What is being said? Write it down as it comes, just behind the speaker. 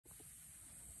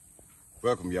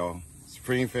Welcome, y'all.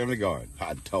 Supreme Family Garden.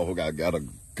 Hot dog, I got a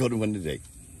good one today.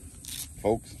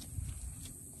 Folks,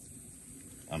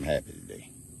 I'm happy today.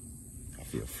 I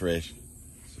feel fresh.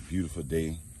 It's a beautiful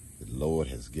day. The Lord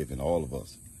has given all of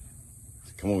us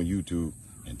to come on YouTube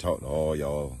and talk to all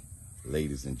y'all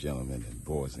ladies and gentlemen and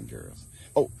boys and girls.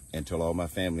 Oh, and to all my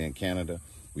family in Canada,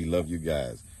 we love you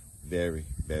guys very,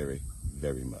 very,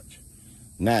 very much.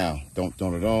 Now,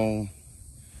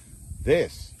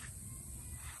 this.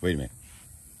 Wait a minute.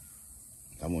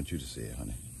 I want you to say it,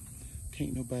 honey.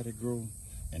 Can't nobody grow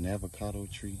an avocado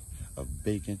tree, a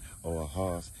bacon, or a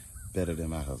horse better than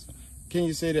my husband. Can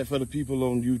you say that for the people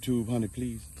on YouTube, honey,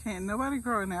 please? Can't nobody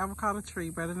grow an avocado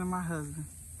tree better than my husband.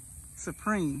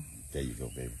 Supreme. There you go,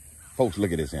 baby. Folks,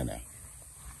 look at this here now.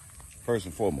 First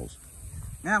and foremost.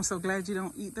 Now I'm so glad you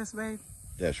don't eat this, babe.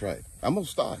 That's right. I'm going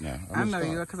to start now. I know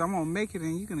you are, because I'm going to make it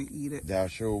and you're going to eat it. I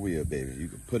sure will, baby. You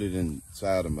can put it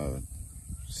inside of my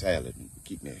salad and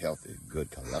keep me healthy. Good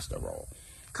cholesterol.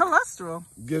 Cholesterol?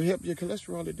 Help your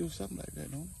cholesterol to do something like that,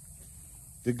 don't it?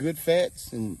 The good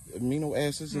fats and amino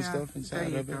acids and stuff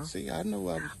inside of it. Go. See, I know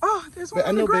I was... Oh, there's one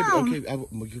on the Baby, ground. okay,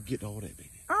 you're getting all that, baby.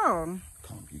 Oh.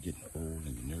 Calm, you're getting old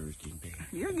and your nerves getting bad.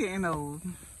 You're getting old.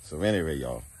 So anyway,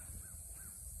 y'all,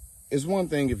 it's one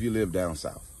thing if you live down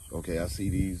south. Okay, I see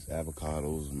these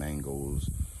avocados, mangoes,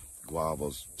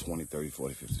 guavas, 20, 30,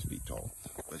 40, 50 feet tall.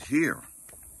 But here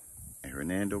in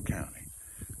Hernando County,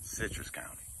 Citrus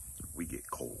County, we get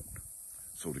cold.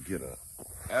 So to get a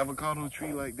avocado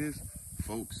tree like this,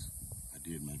 folks, I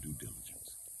did my due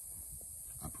diligence.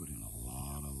 I put in a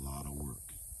lot of work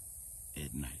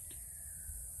at night,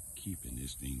 keeping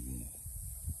this thing warm.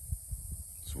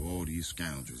 So all these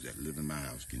scoundrels that live in my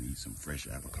house can eat some fresh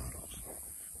avocados.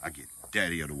 I get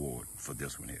daddy of the award for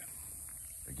this one here.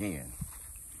 Again,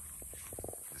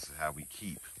 this is how we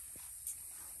keep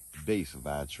the base of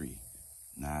our tree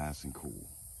nice and cool.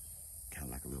 Kind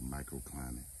of like a little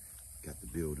microclimate. Got the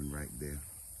building right there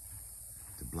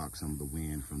to block some of the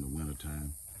wind from the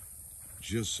wintertime.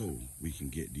 Just so we can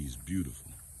get these beautiful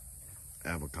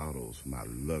avocados for my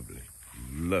lovely,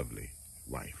 lovely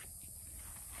wife.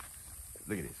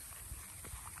 Look at this.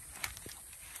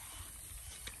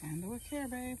 Handle with care,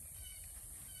 babe.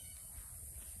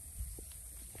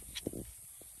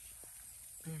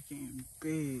 They're getting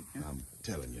big. I'm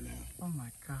telling you now. Oh my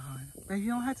God. Babe, you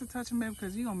don't have to touch them, babe,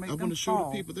 because you're going to make them fall. I want to show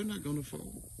the people they're not going to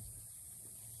fall.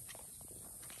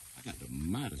 I got the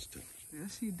modest touch.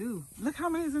 Yes, you do. Look how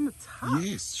many is in the top.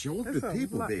 Yes, show the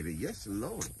people, baby. Yes,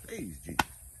 Lord. Praise Jesus.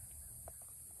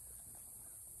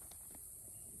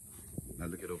 Now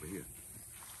look at over here.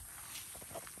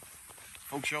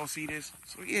 Folks, y'all see this?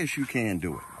 So yes, you can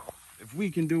do it. If we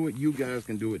can do it, you guys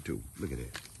can do it too. Look at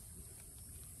that.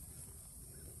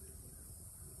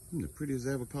 The prettiest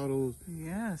avocados.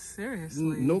 Yeah,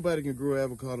 seriously. Nobody can grow an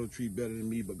avocado tree better than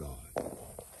me but God.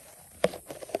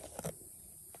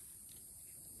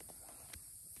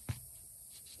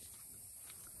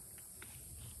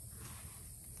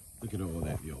 Look at all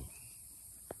that, y'all.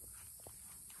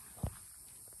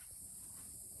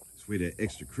 That's where that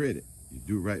extra credit. You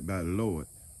do right by the Lord.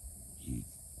 He,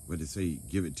 what they say,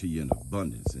 give it to you in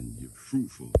abundance and you're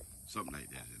fruitful. Something like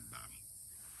that in the Bible.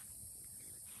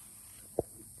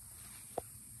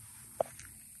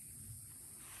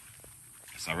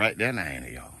 So right there now, ain't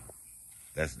it, y'all?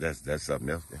 That's something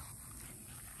else there.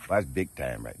 Well, that's big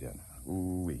time right there now.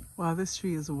 Ooh-wee. Wow, this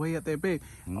tree is way up there, babe.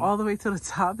 All the way to the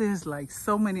top, there's like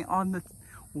so many on the...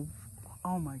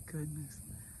 Oh my goodness.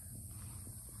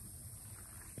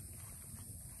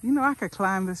 You know I could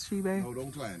climb this tree, babe. No,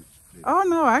 don't climb it. Baby. Oh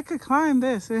no, I could climb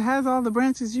this. It has all the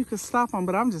branches you could stop on,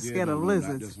 but I'm just scared of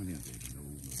lizards. Not this one here, baby.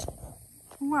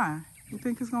 No. Why? You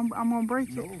think I'm gonna break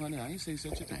it? No, honey, I ain't say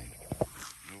such a thing.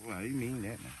 No, I didn't mean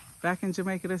that now. Back in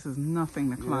Jamaica, this is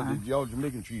nothing to climb. Y'all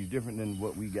Jamaican tree is different than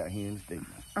what we got here in the States.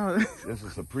 Oh. This is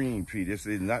a supreme tree. This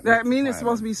is not. That means it's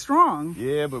supposed to be strong.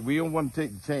 Yeah, but we don't want to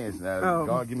take the chance now. Oh.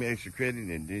 God give me extra credit,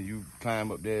 and then you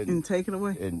climb up there and take it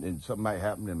away. And something might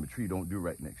happen, and the tree don't do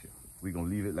right next year. We're gonna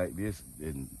leave it like this,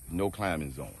 and no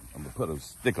climbing zone. I'm gonna put a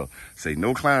sticker say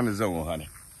no climbing zone, honey.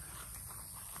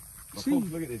 But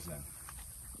folks, look at this now.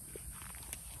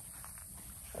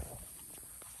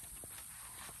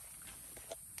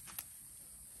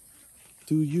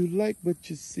 Do you like what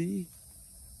you see?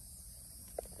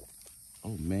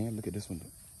 Oh man, look at this one.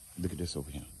 Look at this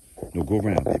over here. No, go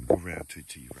around, baby. Go around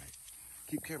to your right.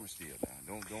 Keep camera still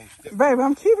now. Don't step. Babe,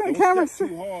 I'm keeping the camera still.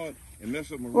 Too hard and mess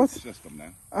up my root system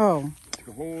now. Oh. Take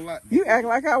a whole lot. You act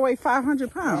like I weigh 500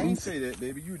 pounds. I didn't say that,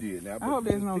 baby. You did now. I hope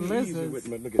there's no lizards.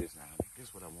 Look at this now.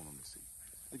 Guess what I want them to see.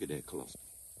 Look at that cluster.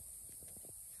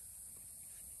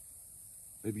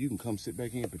 Maybe you can come sit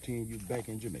back here and pretend you're back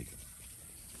in Jamaica.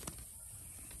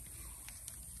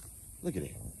 Look at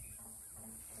that.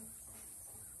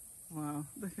 Wow,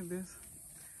 look at this.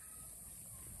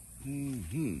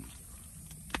 Mm-hmm.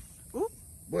 Oop,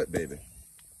 What, baby?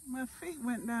 my feet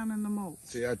went down in the moat.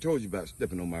 See, I told you about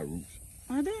stepping on my roots.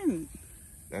 I didn't.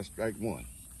 That's strike one.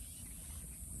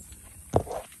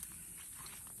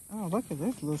 Oh, look at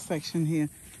this little section here.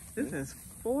 This is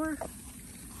 4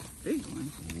 big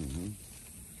ones. Mm-hmm.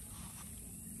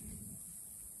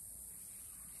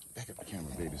 Back up the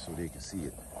camera, baby, so they can see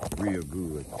it real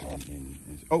good.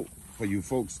 Oh, for you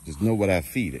folks, just know what I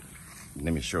feed it.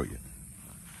 Let me show you.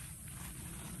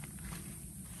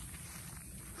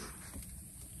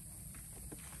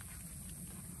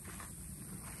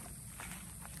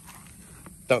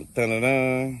 Dun, dun, dun,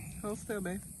 dun. Hold still,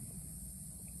 babe.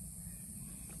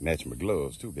 Match my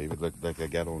gloves too, baby. Look like I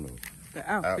got on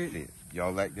The outfit. outfit.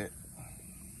 Y'all like that?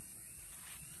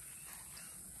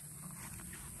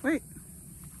 Wait.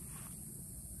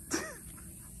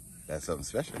 That's something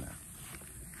special now.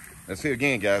 Let's see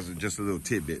again, guys, just a little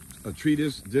tidbit. A tree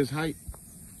this height,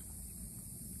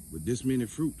 with this many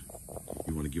fruit,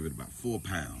 you want to give it about 4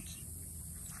 pounds.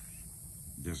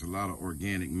 There's a lot of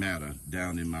organic matter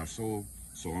down in my soil,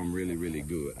 so I'm really, really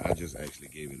good. I just actually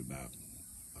gave it about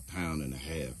 1.5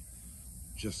 pounds,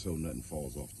 just so nothing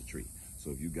falls off the tree.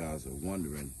 So if you guys are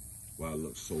wondering why it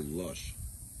looks so lush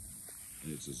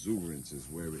and its exuberance is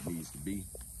where it needs to be,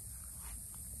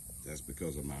 that's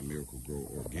because of my Miracle Grow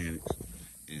Organics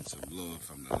and some love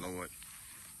from the Lord.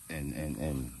 And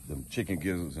the chicken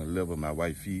gizzards and liver my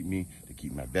wife feed me to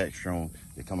keep my back strong.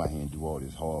 They come out here and do all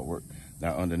this hard work.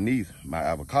 Now underneath my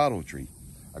avocado tree,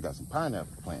 I got some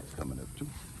pineapple plants coming up too.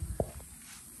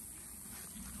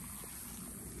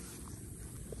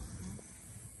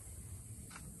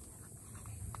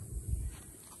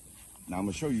 Now I'm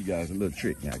gonna show you guys a little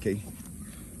trick now, okay?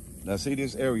 Now see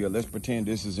this area, let's pretend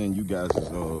this is in you guys'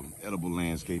 edible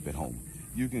landscape at home.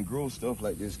 You can grow stuff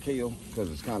like this kale because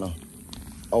it's kind of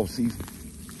off season.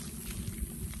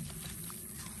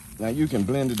 Now you can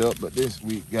blend it up, but this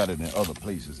we got it in other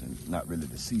places and not really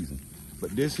the season.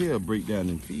 But this here break down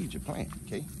and feed your plant,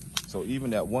 okay? So even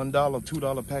that $1,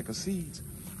 $2 pack of seeds,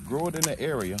 grow it in the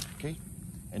area, okay?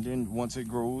 And then once it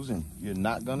grows and you're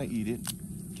not gonna eat it,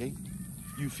 okay?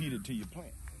 You feed it to your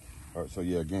plant. All right, so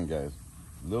yeah, again, guys,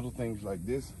 little things like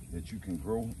this that you can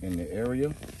grow in the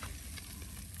area,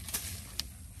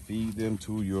 feed them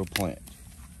to your plant.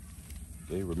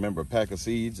 Okay, remember a pack of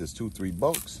seeds is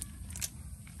 $2-3.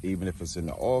 Even if it's in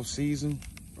the off season,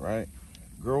 right?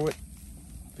 Grow it,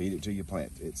 feed it to your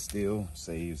plant. It still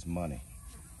saves money.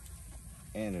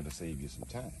 And it'll save you some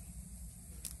time.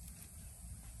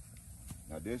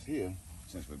 Now this here,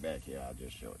 since we're back here, I'll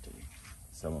just show it to you.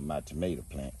 Some of my tomato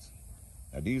plants.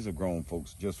 Now these are grown,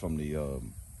 folks, just from the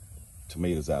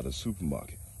tomatoes out of the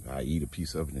supermarket. I eat a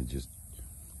piece of it and just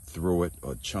throw it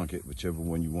or chunk it, whichever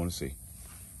one you want to see.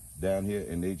 Down here,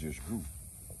 and they just grew.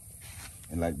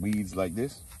 And like weeds like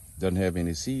this, doesn't have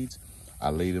any seeds,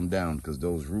 I lay them down because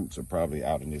those roots are probably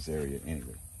out in this area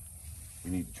anyway.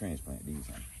 We need to transplant these,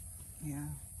 honey. Yeah.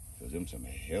 Because them some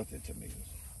healthy tomatoes.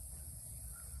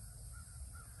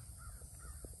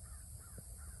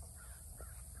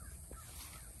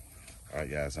 All right,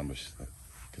 guys,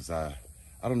 because I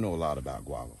don't know a lot about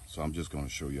guava, so I'm just going to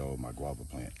show y'all my guava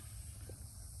plant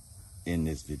in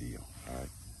this video. All right,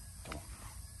 come on.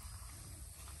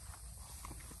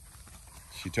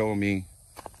 She told me,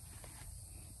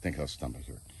 I think her stomach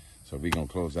hurt. So we're going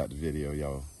to close out the video,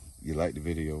 y'all. You like the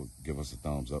video, give us a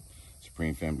thumbs up.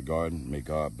 Supreme Family Garden, may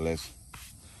God bless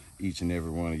each and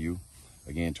every one of you.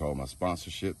 Again, to all my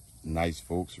sponsorship, nice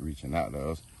folks reaching out to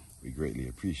us. We greatly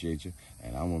appreciate you.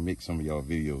 And I'm going to make some of y'all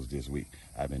videos this week.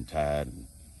 I've been tired and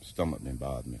stomach been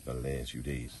bothering me for the last few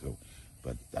days.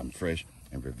 But I'm fresh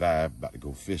and revived, about to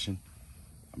go fishing.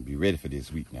 I'm be ready for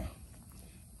this week now.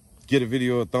 Give the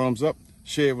video a thumbs up.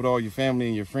 Share it with all your family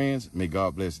and your friends. May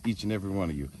God bless each and every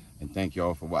one of you. And thank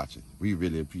y'all for watching. We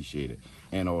really appreciate it.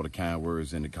 And all the kind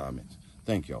words in the comments.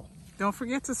 Thank y'all. Don't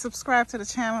forget to subscribe to the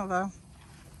channel, though.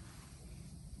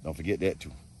 Don't forget that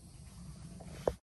too.